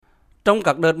Trong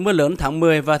các đợt mưa lớn tháng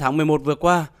 10 và tháng 11 vừa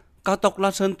qua, cao tốc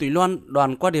La Sơn - Túy Loan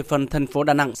đoạn qua địa phận thành phố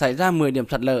Đà Nẵng xảy ra 10 điểm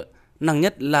sạt lở, nặng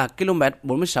nhất là km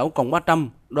 46+300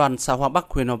 đoạn xã Hòa Bắc,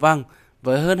 huyện Hòa Vang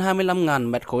với hơn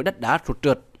 25.000 mét khối đất đá sụt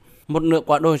trượt. Một nửa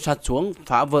quả đồi sạt xuống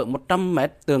phá vỡ 100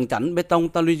 mét tường chắn bê tông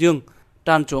ta luy dương,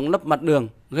 tràn xuống lấp mặt đường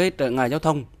gây trở ngại giao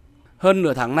thông. Hơn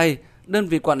nửa tháng nay, đơn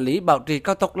vị quản lý bảo trì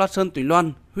cao tốc La Sơn - Túy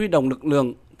Loan huy động lực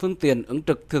lượng, phương tiện ứng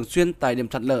trực thường xuyên tại điểm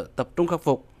sạt lở tập trung khắc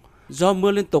phục. Do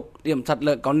mưa liên tục, điểm sạt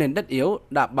lở có nền đất yếu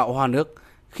đã bão hòa nước.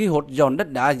 Khi hốt dọn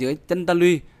đất đá dưới chân ta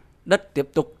luy, đất tiếp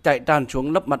tục chảy tràn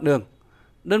xuống lấp mặt đường.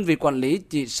 Đơn vị quản lý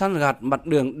chỉ san gạt mặt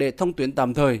đường để thông tuyến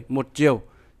tạm thời một chiều,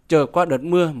 chờ qua đợt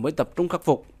mưa mới tập trung khắc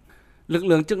phục. Lực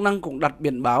lượng chức năng cũng đặt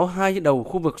biển báo hai đầu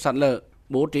khu vực sạt lở,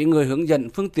 bố trí người hướng dẫn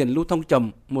phương tiện lưu thông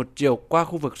chậm một chiều qua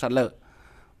khu vực sạt lở.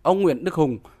 Ông Nguyễn Đức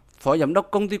Hùng, Phó Giám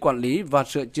đốc Công ty Quản lý và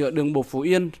Sửa chữa Đường bộ Phú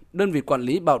Yên, đơn vị quản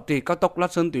lý bảo trì cao tốc La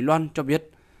Sơn - Túy Loan cho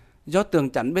biết, do tường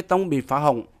chắn bê tông bị phá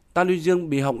hỏng, ta luy dương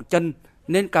bị hỏng chân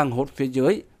nên càng hốt phía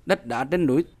dưới, đất đá trên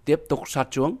núi tiếp tục sạt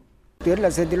xuống. Tuyến La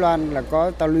Sơn - Túy Loan là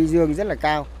có ta luy dương rất là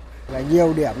cao, là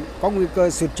nhiều điểm có nguy cơ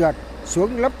sụt trượt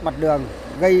xuống lấp mặt đường,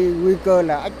 gây nguy cơ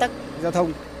là ách tắc giao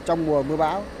thông trong mùa mưa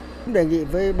bão. Đề nghị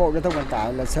với Bộ Giao thông Vận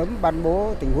tải là sớm ban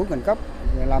bố tình huống khẩn cấp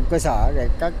làm cơ sở để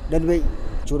các đơn vị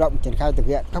chủ động triển khai thực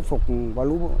hiện khắc phục bão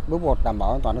lũ bước 1 đảm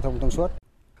bảo an toàn giao thông thông suốt.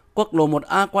 Quốc lộ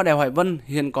 1A qua đèo Hải Vân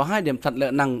hiện có 2 điểm sạt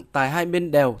lở nặng tại hai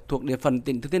bên đèo thuộc địa phận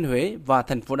tỉnh Thừa Thiên Huế và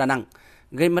thành phố Đà Nẵng,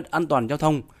 gây mất an toàn giao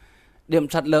thông. Điểm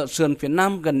sạt lở sườn phía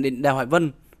nam gần đỉnh đèo Hải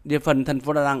Vân, địa phận thành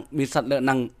phố Đà Nẵng bị sạt lở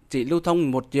nặng, chỉ lưu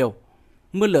thông một chiều.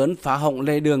 Mưa lớn phá hỏng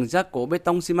lề đường gia cố bê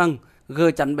tông xi măng,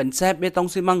 gờ chắn bánh xe bê tông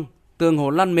xi măng, tường hồ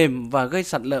lăn mềm và gây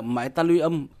sạt lở mái ta luy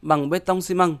âm bằng bê tông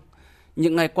xi măng.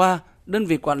 Những ngày qua, đơn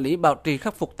vị quản lý bảo trì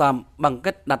khắc phục tạm bằng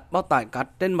cách đặt bao tải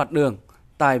cát trên mặt đường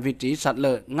tại vị trí sạt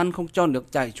lở ngăn không cho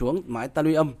nước chảy xuống mái ta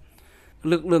luy âm.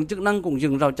 Lực lượng chức năng cũng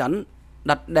dừng rào chắn,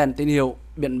 đặt đèn tín hiệu,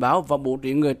 biển báo và bố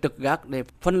trí người trực gác để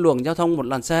phân luồng giao thông một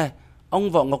làn xe.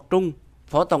 Ông Võ Ngọc Trung,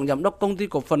 Phó Tổng Giám đốc Công ty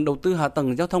Cổ phần Đầu tư Hạ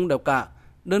tầng Giao thông Đèo Cả,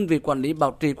 đơn vị quản lý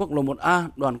bảo trì quốc lộ 1A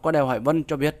đoạn qua đèo Hải Vân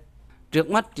cho biết, trước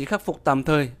mắt chỉ khắc phục tạm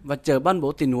thời và chờ ban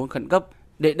bố tình huống khẩn cấp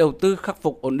để đầu tư khắc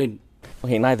phục ổn định.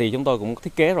 Hiện nay thì chúng tôi cũng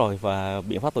thiết kế rồi và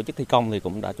biện pháp tổ chức thi công thì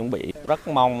cũng đã chuẩn bị. Rất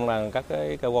mong là các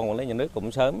cơ quan quản lý nhà nước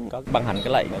cũng sớm có ban hành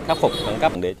cái lệnh khắc phục khẩn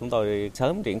cấp để chúng tôi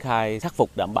sớm triển khai khắc phục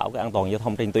đảm bảo cái an toàn giao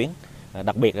thông trên tuyến,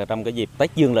 đặc biệt là trong cái dịp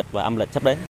Tết Dương lịch và âm lịch sắp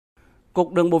đến.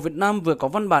 Cục Đường bộ Việt Nam vừa có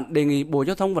văn bản đề nghị Bộ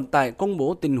Giao thông Vận tải công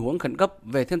bố tình huống khẩn cấp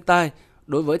về thiên tai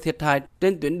đối với thiệt hại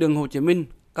trên tuyến đường Hồ Chí Minh,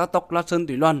 cao tốc La Sơn -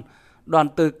 Túy Loan, đoạn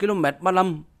từ km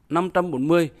 35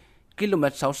 540 km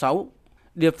 66,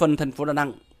 địa phận thành phố Đà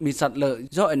Nẵng bị sạt lở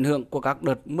do ảnh hưởng của các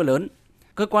đợt mưa lớn.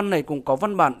 Cơ quan này cũng có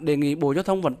văn bản đề nghị Bộ Giao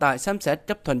thông Vận tải xem xét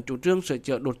chấp thuận chủ trương sửa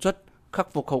chữa đột xuất,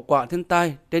 khắc phục hậu quả thiên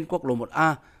tai trên quốc lộ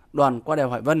 1A đoạn qua đèo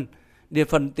Hải Vân, địa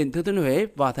phận tỉnh Thừa Thiên Huế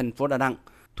và thành phố Đà Nẵng,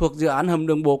 thuộc dự án hầm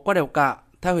đường bộ qua đèo Cả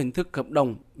theo hình thức hợp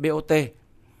đồng BOT.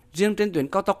 Riêng trên tuyến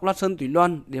cao tốc La Sơn - Túy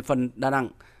Loan, địa phận Đà Nẵng,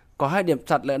 có 2 điểm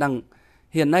sạt lở nặng.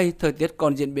 Hiện nay thời tiết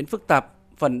còn diễn biến phức tạp,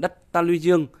 phần đất ta luy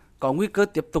dương có nguy cơ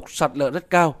tiếp tục sạt lở rất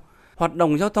cao. Hoạt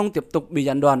động giao thông tiếp tục bị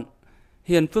gián đoạn.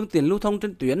 Hiện phương tiện lưu thông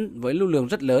trên tuyến với lưu lượng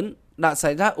rất lớn đã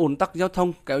xảy ra ùn tắc giao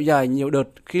thông kéo dài nhiều đợt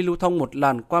khi lưu thông một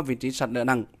làn qua vị trí sạt lở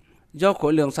nặng. Do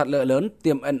khối lượng sạt lở lớn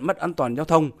tiềm ẩn mất an toàn giao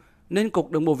thông, nên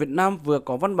Cục Đường bộ Việt Nam vừa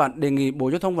có văn bản đề nghị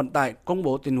Bộ Giao thông Vận tải công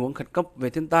bố tình huống khẩn cấp về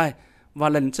thiên tai và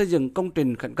lệnh xây dựng công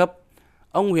trình khẩn cấp.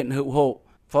 Ông Nguyễn Hữu Hộ,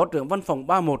 Phó trưởng Văn phòng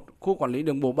 31, Khu Quản lý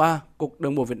Đường bộ 3, Cục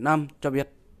Đường bộ Việt Nam cho biết.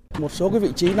 Một số cái vị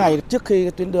trí này trước khi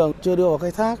tuyến đường chưa đưa vào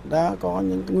khai thác đã có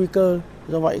những nguy cơ,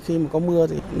 do vậy khi mà có mưa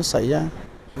thì nó xảy ra.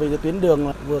 Vì cái tuyến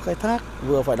đường vừa khai thác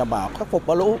vừa phải đảm bảo khắc phục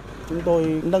bão lũ, chúng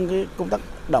tôi nâng cái công tác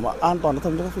đảm bảo an toàn giao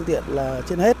thông cho các phương tiện là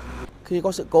trên hết. Khi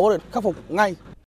có sự cố để khắc phục ngay.